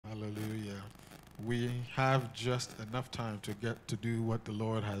we have just enough time to get to do what the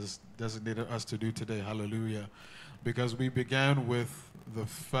Lord has designated us to do today. Hallelujah. Because we began with the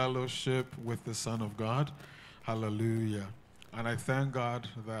fellowship with the Son of God. Hallelujah. And I thank God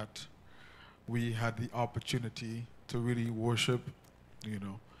that we had the opportunity to really worship,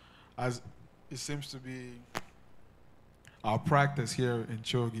 as it seems to be our practice here in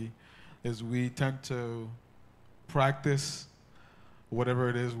CHOGI, is we tend to practice whatever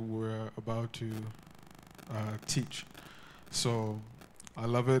it is we're about to teach. So I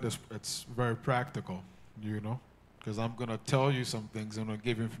love it. It's very practical, because I'm going to tell you some things. I'm going to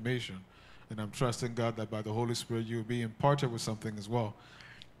give you information. And I'm trusting God that by the Holy Spirit you'll be imparted with something as well.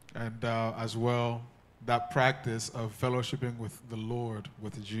 And as well, that practice of fellowshipping with the Lord,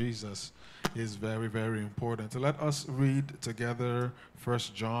 with Jesus, is very, very important. So let us read together 1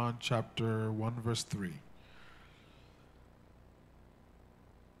 John chapter 1, verse 3.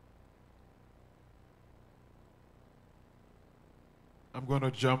 I'm going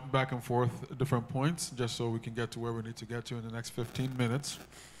to jump back and forth different points just so we can get to where we need to get to in the next 15 minutes.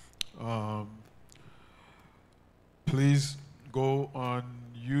 Please go on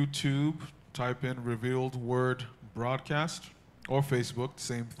YouTube, type in Revealed Word Broadcast, or Facebook,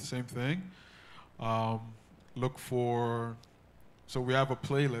 same thing. Look for, so we have a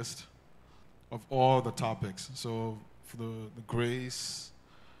playlist of all the topics. So for the grace,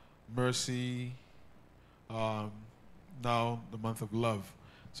 mercy, now the month of love.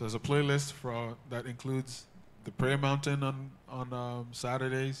 So there's a playlist that includes the prayer mountain on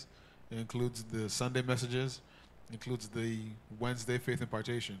Saturdays. It includes the Sunday messages. It includes the Wednesday faith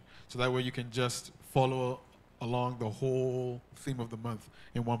impartation. So that way you can just follow along the whole theme of the month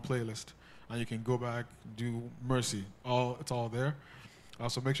in one playlist. And you can go back, do mercy. It's all there.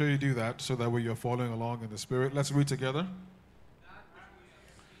 So make sure you do that so that way you're following along in the Spirit. Let's read together.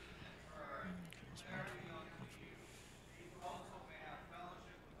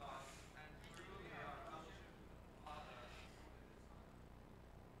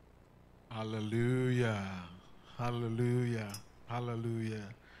 Hallelujah. Hallelujah. Hallelujah.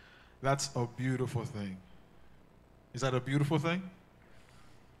 That's a beautiful thing. Is that a beautiful thing?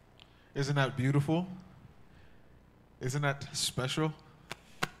 Isn't that beautiful? Isn't that special?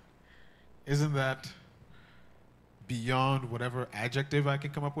 Isn't that beyond whatever adjective I can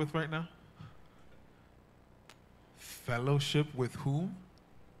come up with right now? Fellowship with whom?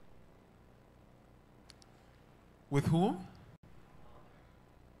 With whom?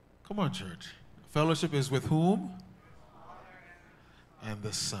 Come on, church. Fellowship is with whom? And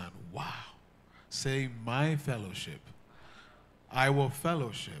the Son. Wow. Say, my fellowship. I will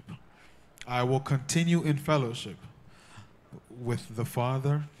fellowship. I will continue in fellowship with the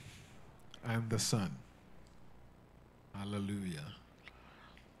Father and the Son. Hallelujah.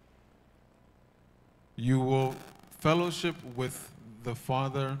 You will fellowship with the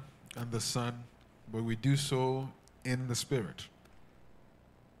Father and the Son, but we do so in the Spirit.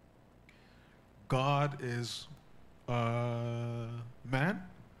 God is a man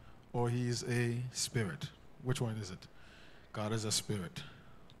or he's a spirit? Which one is it? God is a spirit.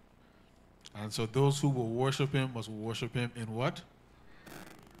 And so those who will worship him must worship him in what?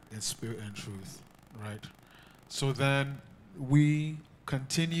 In spirit and truth, right? So then we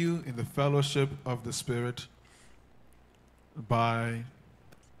continue in the fellowship of the Spirit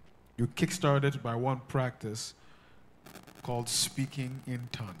you kickstart it by one practice called speaking in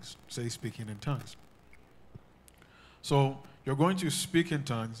tongues. Say speaking in tongues. So you're going to speak in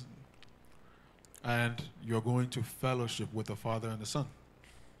tongues and you're going to fellowship with the Father and the Son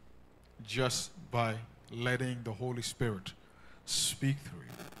just by letting the Holy Spirit speak through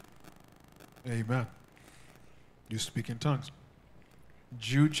you. Amen. You speak in tongues.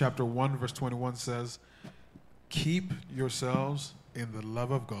 Jude chapter 1 verse 21 says, keep yourselves in the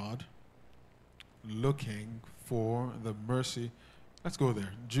love of God, looking for the mercy. Let's go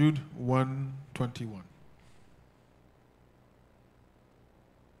there. Jude 1:21.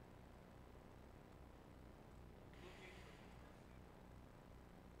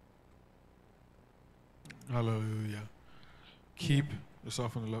 Hallelujah. Keep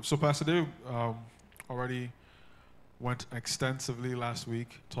yourself in the love. So Pastor Dave already went extensively last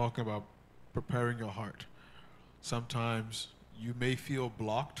week talking about preparing your heart. Sometimes you may feel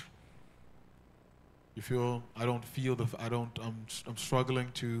blocked. You feel, I'm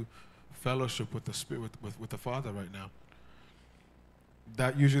struggling to fellowship with the Spirit, with the Father right now.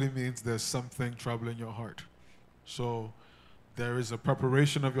 That usually means there's something troubling your heart. So there is a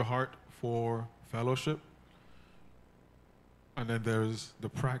preparation of your heart for fellowship. And then there's the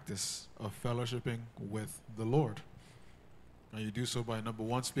practice of fellowshipping with the Lord. And you do so by, number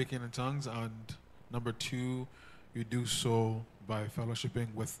one, speaking in tongues, and Number two, you do so by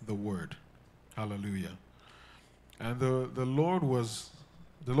fellowshipping with the Word. Hallelujah. And the Lord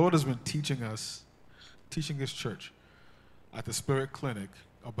has been teaching His church at the Spirit Clinic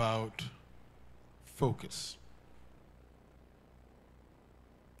about focus.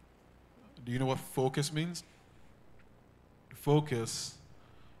 Do you know what focus means? Focus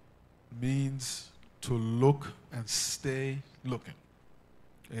means to look and stay looking.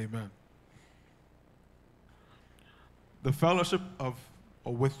 Amen. The fellowship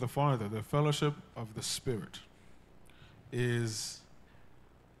with the Father, the fellowship of the Spirit, is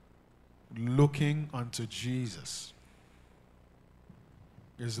looking unto Jesus.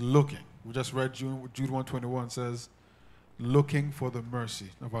 Is looking. We just read Jude 1:21 says, looking for the mercy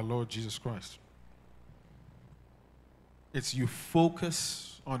of our Lord Jesus Christ. It's you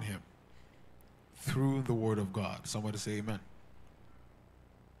focus on Him through the Word of God. Somebody say amen.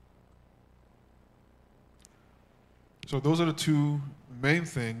 So those are the two main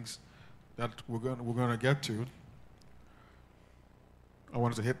things that we're going to get to. I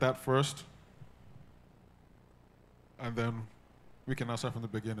wanted to hit that first, and then we can now start from the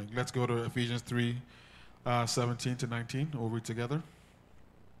beginning. Let's go to Ephesians 3:17 to 19. We'll read together.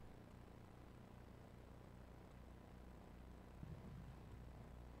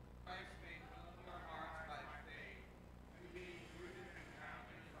 Christ may fill your hearts by faith, you being rooted and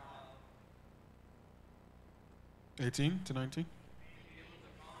grounded in love, 18 to 19. being able to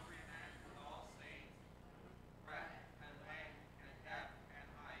comprehend with all saints breadth and length and depth and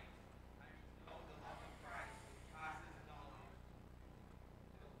height, and to know the love of Christ which passes knowledge.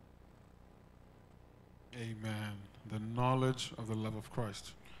 Amen. The knowledge of the love of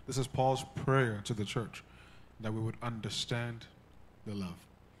Christ. This is Paul's prayer to the church, that we would understand the love.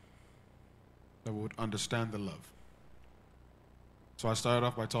 That we would understand the love. So I started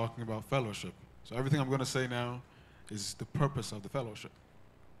off by talking about fellowship. So everything I'm going to say now is the purpose of the fellowship.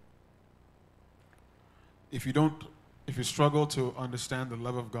 If you struggle to understand the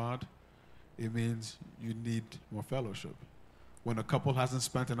love of God, it means you need more fellowship. When a couple hasn't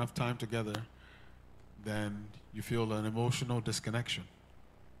spent enough time together, then you feel an emotional disconnection.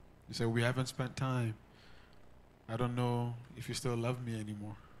 You say, we haven't spent time. I don't know if you still love me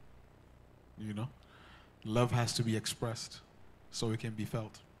anymore. You know? Love has to be expressed so it can be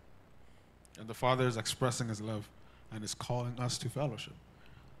felt. And the Father is expressing His love and is calling us to fellowship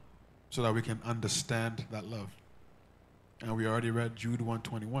so that we can understand that love. And we already read Jude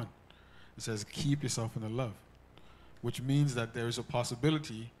 1:21. It says, keep yourself in the love, which means that there is a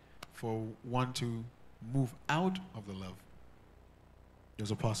possibility for one to move out of the love.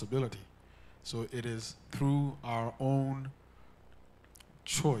 There's a possibility. So it is through our own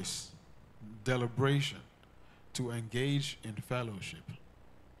choice, deliberation, to engage in fellowship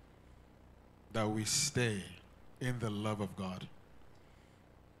that we stay in the love of God.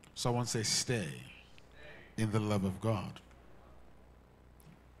 Someone say, stay in the love of God.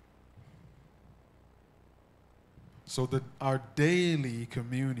 So that our daily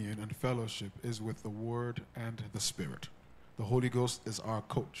communion and fellowship is with the Word and the Spirit. The Holy Ghost is our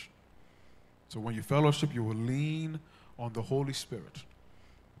coach. So when you fellowship, you will lean on the Holy Spirit.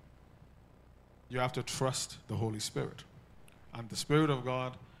 You have to trust the Holy Spirit. And the Spirit of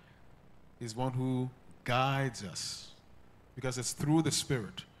God is one who guides us, because it's through the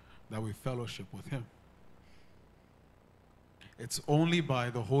Spirit that we fellowship with Him. It's only by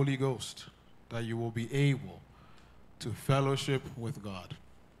the Holy Ghost that you will be able to fellowship with God.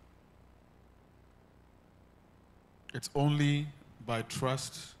 It's only by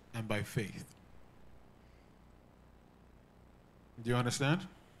trust and by faith. Do you understand?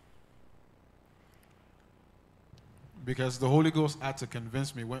 Because the Holy Ghost had to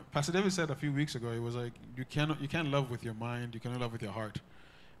convince me. When Pastor David said a few weeks ago, he was like, you can't love with your mind, you can only love with your heart.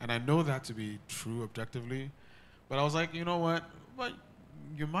 And I know that to be true objectively. But I was like, you know what? But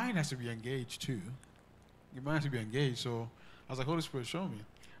your mind has to be engaged too. Your mind has to be engaged. So I was like, Holy Spirit, show me.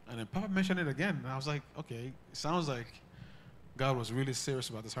 And then Papa mentioned it again. And I was like, okay, it sounds like God was really serious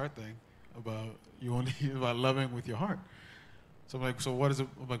about this heart thing, about loving with your heart. So I'm like, so what is it?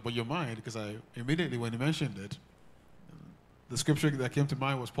 I'm like, but your mind, because I immediately, when he mentioned it, the scripture that came to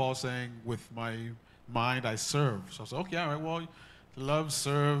mind was Paul saying, with my mind I serve. So I was like, okay, all right, well, love,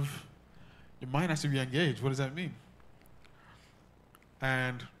 serve, your mind has to be engaged. What does that mean?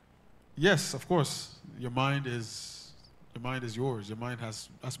 And yes, of course, your mind is yours. Your mind has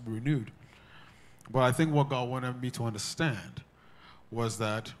to be renewed. But I think what God wanted me to understand was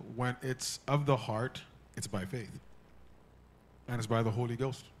that when it's of the heart, it's by faith. And it's by the Holy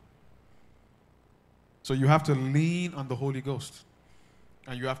Ghost. So you have to lean on the Holy Ghost.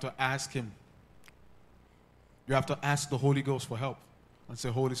 And you have to ask Him You have to ask the Holy Ghost for help and say,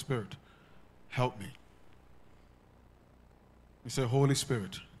 Holy Spirit, help me. You say, Holy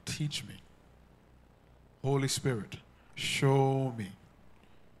Spirit, teach me. Holy Spirit, show me.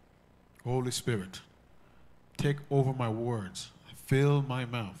 Holy Spirit, take over my words. Fill my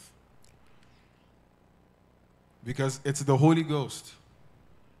mouth. Because it's the Holy Ghost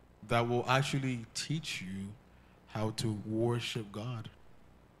that will actually teach you how to worship God.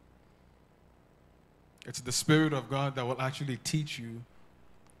 It's the Spirit of God that will actually teach you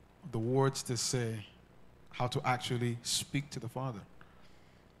the words to say, how to actually speak to the Father.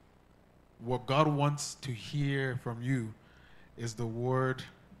 What God wants to hear from you is the word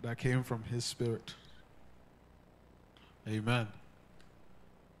that came from His Spirit. Amen.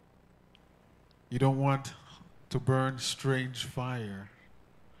 You don't want to burn strange fire.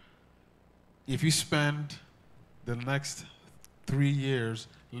 If you spend the next 3 years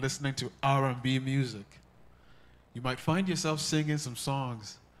listening to R&B music, you might find yourself singing some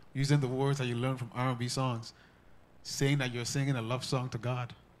songs, using the words that you learned from R&B songs, saying that you're singing a love song to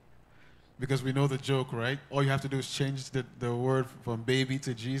God. Because we know the joke, right? All you have to do is change the word from baby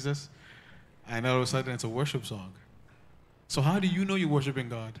to Jesus, and all of a sudden it's a worship song. So how do you know you're worshiping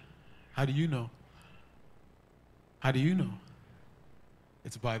God? How do you know? How do you know?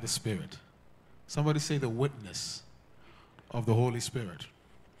 It's by the Spirit. Somebody say the witness of the Holy Spirit.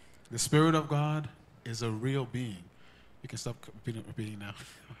 The Spirit of God is a real being. You can stop repeating now.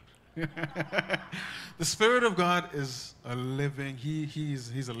 The Spirit of God is a living,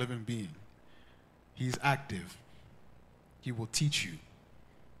 he's a living being. He's active. He will teach you.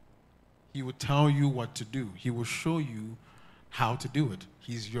 He will tell you what to do. He will show you how to do it.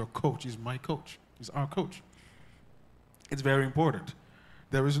 He's your coach. He's my coach. He's our coach. It's very important.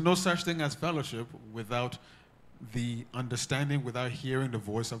 There is no such thing as fellowship without the understanding, without hearing the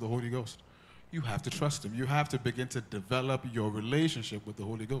voice of the Holy Ghost. You have to trust Him. You have to begin to develop your relationship with the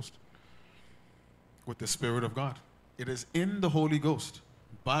Holy Ghost, with the Spirit of God. It is in the Holy Ghost,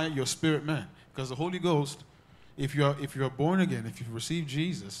 by your spirit man. Because the Holy Ghost, if you're born again, if you've received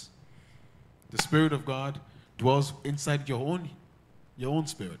Jesus, the Spirit of God dwells inside your own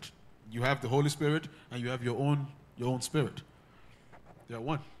spirit. You have the Holy Spirit and you have your own spirit. They are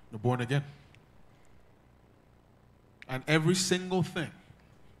one. You're born again. And every single thing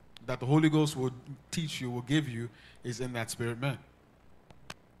that the Holy Ghost will teach you, will give you, is in that spirit man.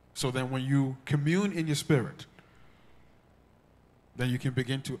 So then when you commune in your spirit, then you can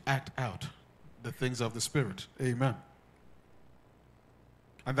begin to act out the things of the Spirit. Amen.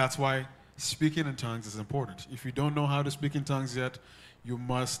 And that's why speaking in tongues is important. If you don't know how to speak in tongues yet, you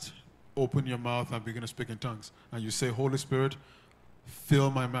must open your mouth and begin to speak in tongues. And you say, Holy Spirit,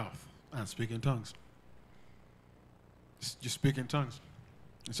 fill my mouth, and speak in tongues. You speak in tongues.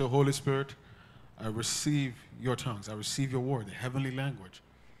 And so, Holy Spirit, I receive your tongues. I receive your word, the heavenly language.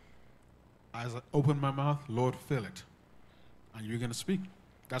 As I open my mouth, Lord, fill it. And you're going to speak.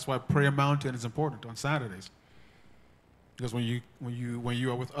 That's why Prayer Mountain is important on Saturdays. Because when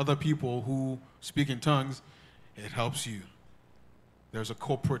you are with other people who speak in tongues, it helps you. There's a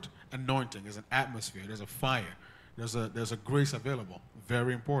corporate anointing. There's an atmosphere. There's a fire. There's a grace available.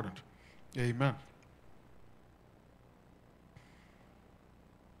 Very important. Amen.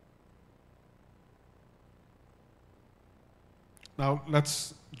 Now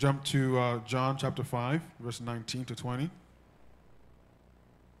let's jump to John chapter 5, verse 19 to 20.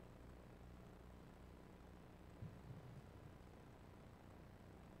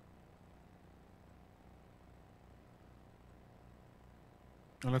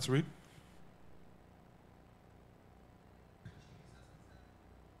 And let's read.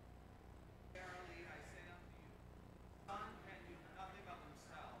 Verily I say unto you, the Son can do nothing of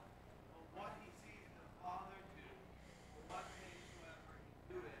himself, but what he sees the Father do. For what things soever he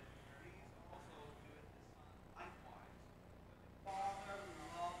doeth, these also doeth the Son likewise. For the Father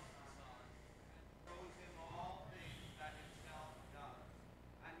loves the Son, and shows him all things that himself does.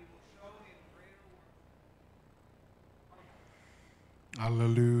 And he will show him greater works.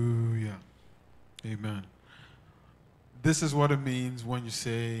 Hallelujah. Amen. This is what it means when you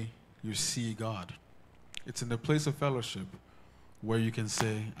say you see God. It's in the place of fellowship where you can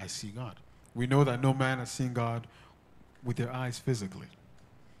say, I see God. We know that no man has seen God with their eyes physically.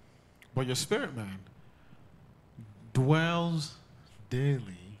 But your spirit man dwells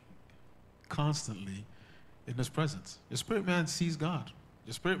daily, constantly in His presence. Your spirit man sees God.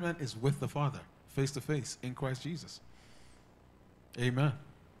 Your spirit man is with the Father, face to face, in Christ Jesus. Amen.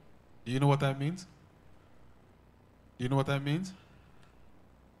 Do you know what that means? Do you know what that means?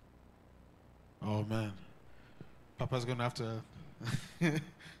 Oh man, Papa's gonna have to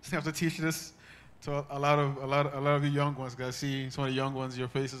have to teach this So a lot of you young ones, guys, see some of the young ones, your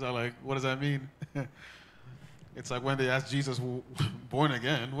faces are like, what does that mean? It's like when they ask Jesus, born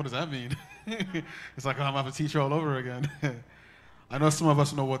again, what does that mean? It's like, oh, I'm going to have to teach you all over again. I know some of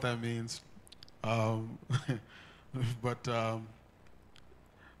us know what that means. But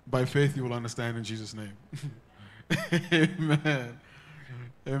by faith you will understand in Jesus' name. Amen.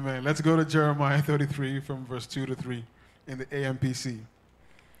 Amen. Let's go to Jeremiah 33 from verse 2 to 3 in the AMPC.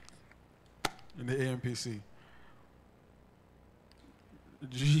 In the AMPC.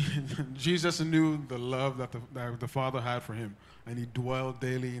 Jesus knew the love that the Father had for him, and he dwelled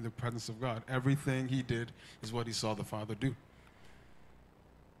daily in the presence of God. Everything he did is what he saw the Father do.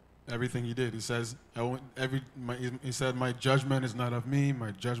 Everything he did. He says, he said, my judgment is not of me.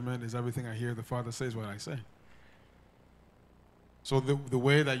 My judgment is everything I hear the Father say is what I say. So the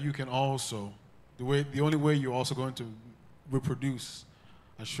way that you can also, the only way you're also going to reproduce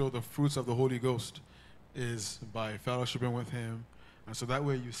and show the fruits of the Holy Ghost is by fellowshipping with him. And so that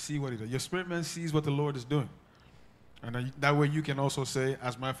way you see what he does. Your spirit man sees what the Lord is doing. And that way you can also say,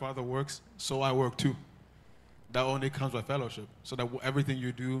 as my Father works, so I work too. That only comes by fellowship. So that everything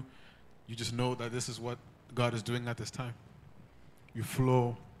you do, you just know that this is what God is doing at this time. You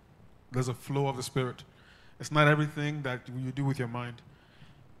flow. There's a flow of the Spirit. It's not everything that you do with your mind.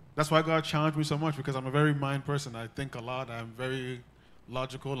 That's why God challenged me so much, because I'm a very mind person. I think a lot. I'm very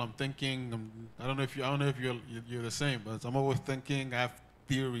logical. I'm thinking. I don't know if you're the same, but I'm always thinking. I have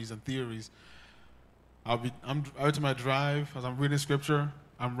theories. Out to my drive as I'm reading scripture.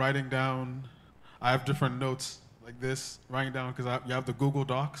 I'm writing down. I have different notes like this, writing down, because you have the Google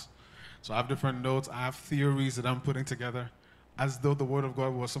Docs. So I have different notes. I have theories that I'm putting together, as though the Word of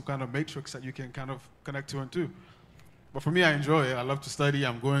God was some kind of matrix that you can kind of connect to and to. But for me, I enjoy it. I love to study.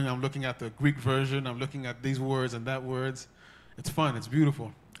 I'm looking at the Greek version. I'm looking at these words and that words. It's fun. It's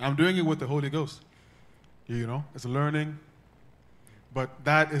beautiful. I'm doing it with the Holy Ghost. You know, it's learning. But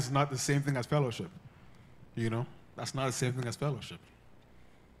that is not the same thing as fellowship. You know, that's not the same thing as fellowship.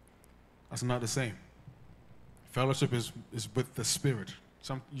 That's not the same. Fellowship is with the Spirit.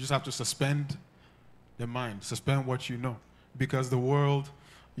 You just have to suspend the mind, suspend what you know. Because the world,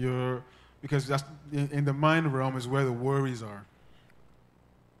 because that's, in the mind realm is where the worries are.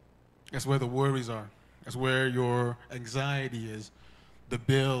 That's where the worries are. That's where your anxiety is, the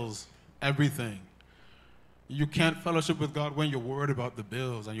bills, everything. You can't fellowship with God when you're worried about the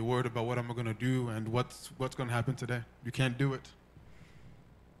bills and you're worried about what am I going to do and what's going to happen today. You can't do it.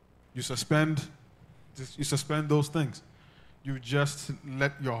 You suspend those things. You just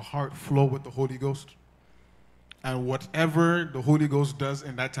let your heart flow with the Holy Ghost. And whatever the Holy Ghost does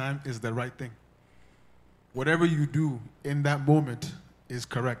in that time is the right thing. Whatever you do in that moment is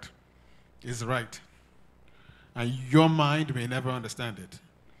correct, is right. And your mind may never understand it.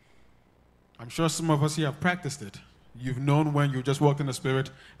 I'm sure some of us here have practiced it. You've known when you just walked in the Spirit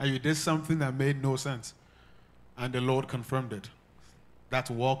and you did something that made no sense. And the Lord confirmed it. That's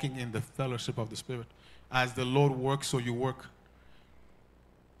walking in the fellowship of the Spirit. As the Lord works, so you work.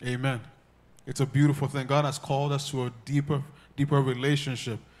 Amen. It's a beautiful thing. God has called us to a deeper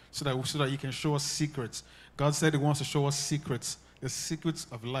relationship so that He can show us secrets. God said He wants to show us secrets, the secrets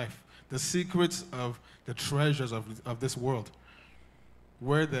of life, the secrets of the treasures of this world,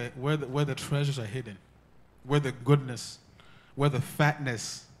 where the treasures are hidden, where the goodness, where the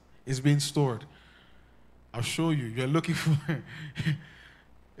fatness is being stored. I'll show you. You're looking for,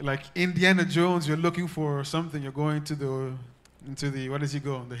 like Indiana Jones, you're looking for something. You're going into the, what does he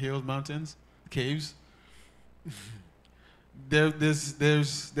go? The hills, mountains, caves.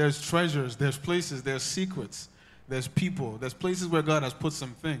 There's treasures, there's places, there's secrets, there's people, there's places where God has put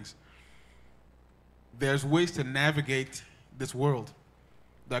some things. There's ways to navigate this world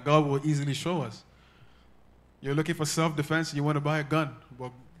that God will easily show us. You're looking for self-defense and you want to buy a gun.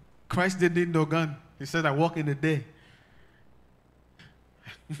 Well, Christ didn't need no gun. He said, I walk in the day.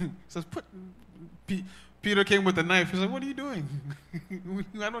 Says, Peter came with a knife. He said, what are you doing?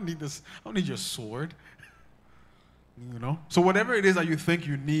 I don't need this. I don't need your sword. You know? So whatever it is that you think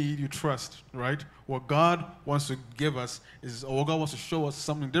you need, you trust, right? What God wants to give us is, or what God wants to show us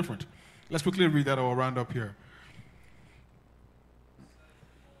something different. Let's quickly read that or round up here.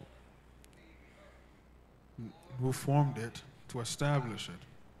 Who formed it to establish it?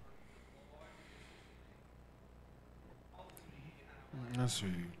 Let's see.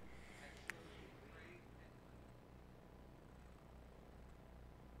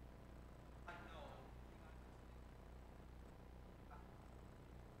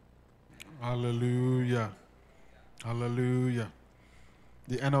 Hallelujah. Hallelujah.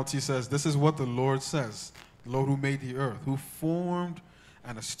 The NLT says, this is what the Lord says, the Lord who made the earth, who formed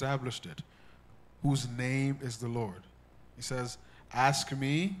and established it. whose name is the Lord. He says, ask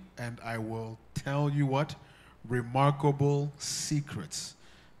me and I will tell you what? Remarkable secrets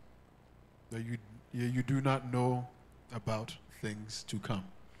that you do not know about things to come.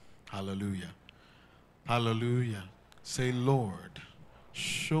 Hallelujah. Hallelujah. Say, Lord,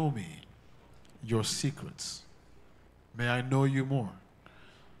 show me your secrets. May I know you more.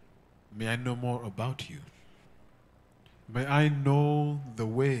 May I know more about you. May I know the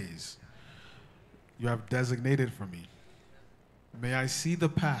ways you have designated for me. May I see the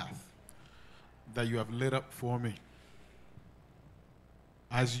path that you have lit up for me.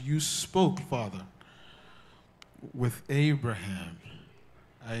 As you spoke, Father, with Abraham,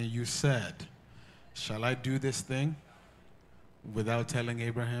 and you said, shall I do this thing without telling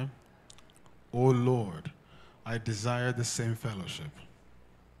Abraham? Oh Lord, I desire the same fellowship.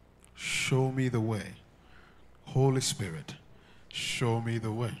 Show me the way. Holy Spirit, show me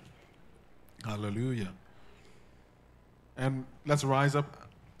the way. Hallelujah. And let's rise up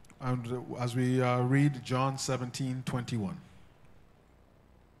and as we read John 17:21.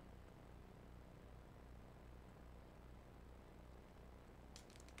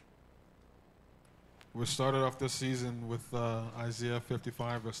 We started off this season with Isaiah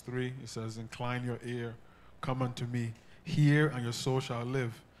 55 verse 3. It says, incline your ear, come unto me, hear, and your soul shall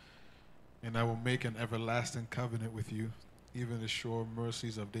live. And I will make an everlasting covenant with you, even the sure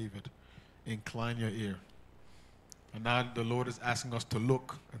mercies of David. Incline your ear. And now the Lord is asking us to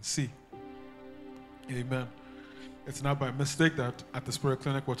look and see. Amen. It's not by mistake that at the Spirit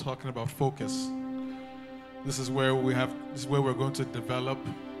Clinic we're talking about focus. This is where we're going to develop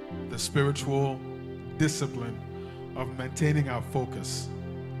the spiritual discipline of maintaining our focus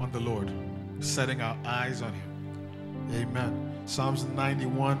on the Lord, setting our eyes on Him. Amen. Psalms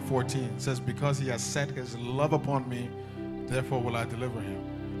 91:14 says, because He has set His love upon me, therefore will I deliver Him.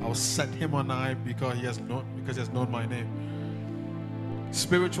 I will set Him on high because He has known my name.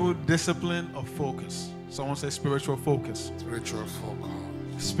 Spiritual discipline of focus. Someone say spiritual focus. Spiritual focus.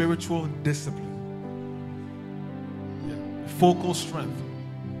 Spiritual discipline. Yeah. Focal strength.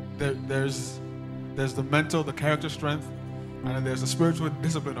 There's the mental, the character strength, and then there's the spiritual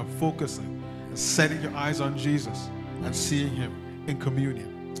discipline of focusing and setting your eyes on Jesus and seeing Him in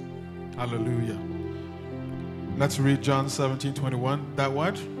communion. Hallelujah. Let's read John 17:21. That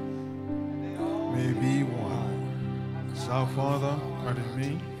what? May be one. As Thou, Father, art in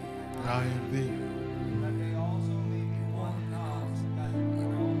me, and I in Thee.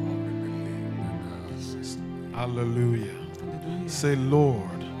 Hallelujah. Say,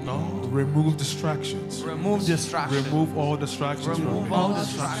 Lord, remove distractions. Remove distractions. Remove all distractions Remove from me. all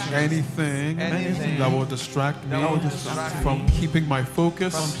distractions. Anything that will distract me from keeping my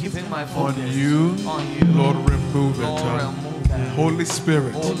focus on you. Lord, remove it. Holy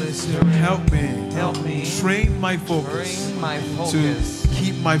Spirit, help me train my focus to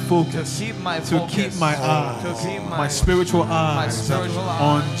keep my focus, to keep my eyes, my spiritual eyes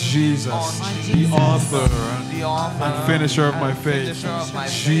on Jesus, the author and finisher of my faith.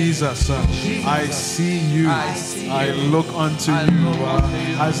 Jesus, I see you, I look unto you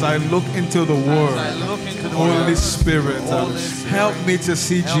as I look into the Word. Holy Spirit, help me to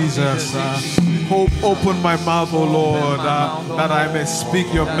see Jesus. Open my mouth, O Lord, that I may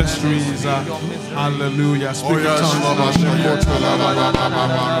speak your mysteries. Hallelujah. Speak in tongues.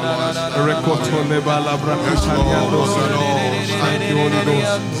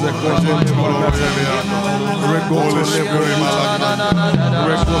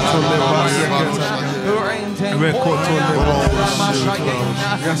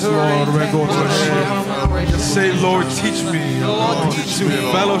 Yes, Lord. Say, Lord, teach me to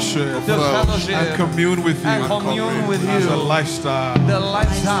fellowship and commune with you as a lifestyle.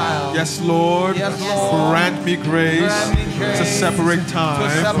 Yes, Lord. Grant me grace to separate time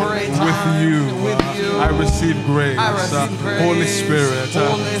with you. I receive grace. Holy Spirit,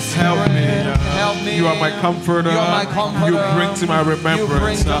 help me. You are my comforter. You bring to my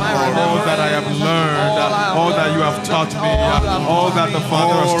remembrance all that I have learned, all that you have taught me, all that the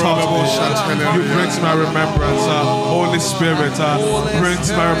Father has taught me. You bring to my remembrance. Holy Spirit, bring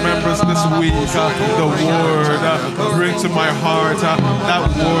to my remembrance this week the Word. Bring to my heart that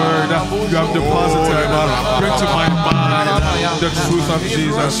Word you have deposited. Bring to my mind the truth of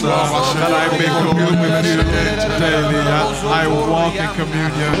Jesus, that I may commune with you daily. I walk in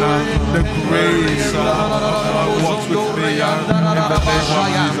communion. The grace walks with me in the name of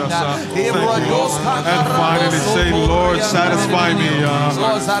Jesus. Jesus. Thank you, Lord. And finally say, Lord, satisfy me in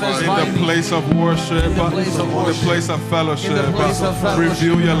the place of worship, in the place of fellowship.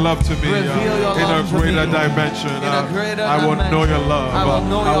 Reveal your love to me in a greater dimension. I will know your love. I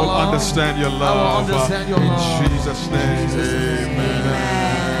will understand your love. In Jesus' name, amen.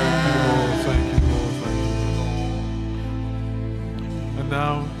 Thank you, Lord. Thank you, Lord. And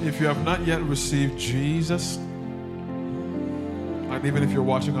now, if you have not yet received Jesus, and even if you're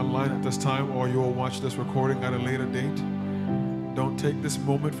watching online at this time, or you will watch this recording at a later date, don't take this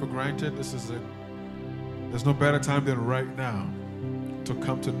moment for granted. There's no better time than right now to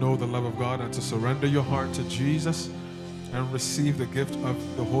come to know the love of God and to surrender your heart to Jesus and receive the gift of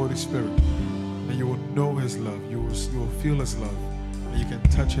the Holy Spirit. And you will know His love. You will feel His love. And you can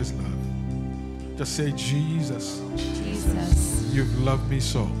touch His love. Just say, Jesus, Jesus, you've loved me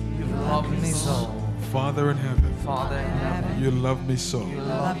so. you love me so. Father in heaven, Father in heaven, you love me so. you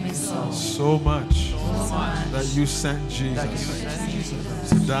love me so. So much that you sent Jesus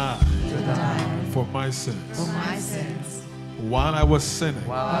to die for my sins. For my sins. While I was sinning,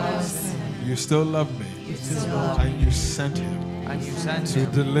 While I was sinning, you still loved me. you still love me. And you sent Him And you sent to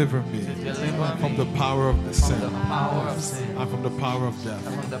him deliver me to deliver from me the power of the from sin the power of sin and from the power of and death.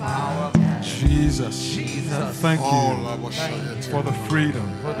 from the power of death. Jesus, Jesus, thank you for the freedom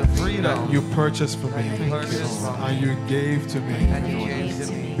for the freedom that you purchased for me you purchased from me and you gave to me. and you gave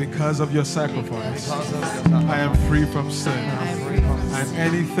to me. Because of your sacrifice, Because of your sacrifice, I am free from sin. I am free from And sin.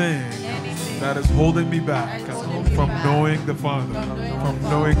 anything that is holding me back from knowing the Father, from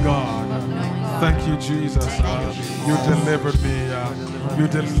knowing God, thank you, Jesus. You delivered me. You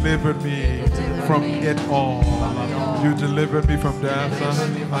delivered me from it all. You delivered me from death.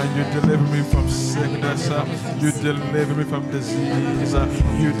 And you delivered me from sickness. You delivered me from disease.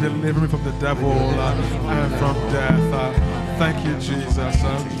 You delivered me from the devil and from death. Thank you, Jesus.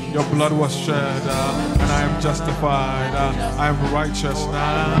 Your blood was shed, and I am justified. I am righteous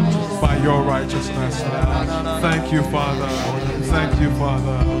now by your righteousness. Thank you, Father. Thank you,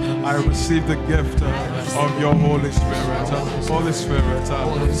 Father. I receive the gift of your Holy Spirit. Holy Spirit,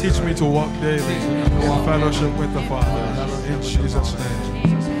 teach me to walk daily in fellowship with the Father. In Jesus'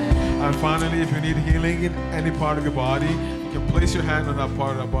 name. And finally, if you need healing in any part of your body, you can place your hand on that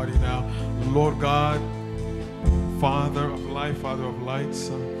part of the body now. Lord God, Father of life, Father of lights,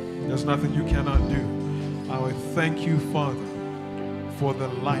 there's nothing you cannot do. I would thank you, Father, for the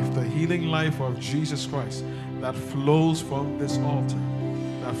life, the healing life of Jesus Christ that flows from this altar,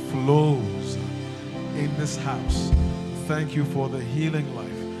 that flows in this house. Thank you for the healing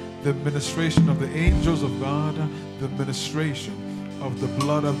life, the ministration of the angels of God, the ministration of the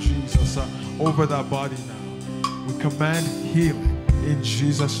blood of Jesus over that body now. We command healing in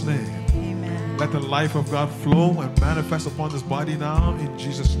Jesus' name. Let the life of God flow and manifest upon this body now in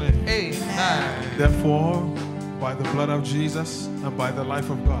Jesus' name. Amen. Therefore, by the blood of Jesus and by the life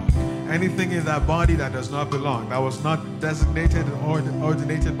of God, anything in that body that does not belong, that was not designated or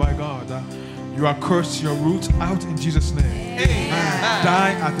ordinated by God, you are cursed, your roots out in Jesus' name. Amen.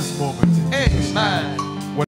 Die at this moment. In Jesus' name. Amen.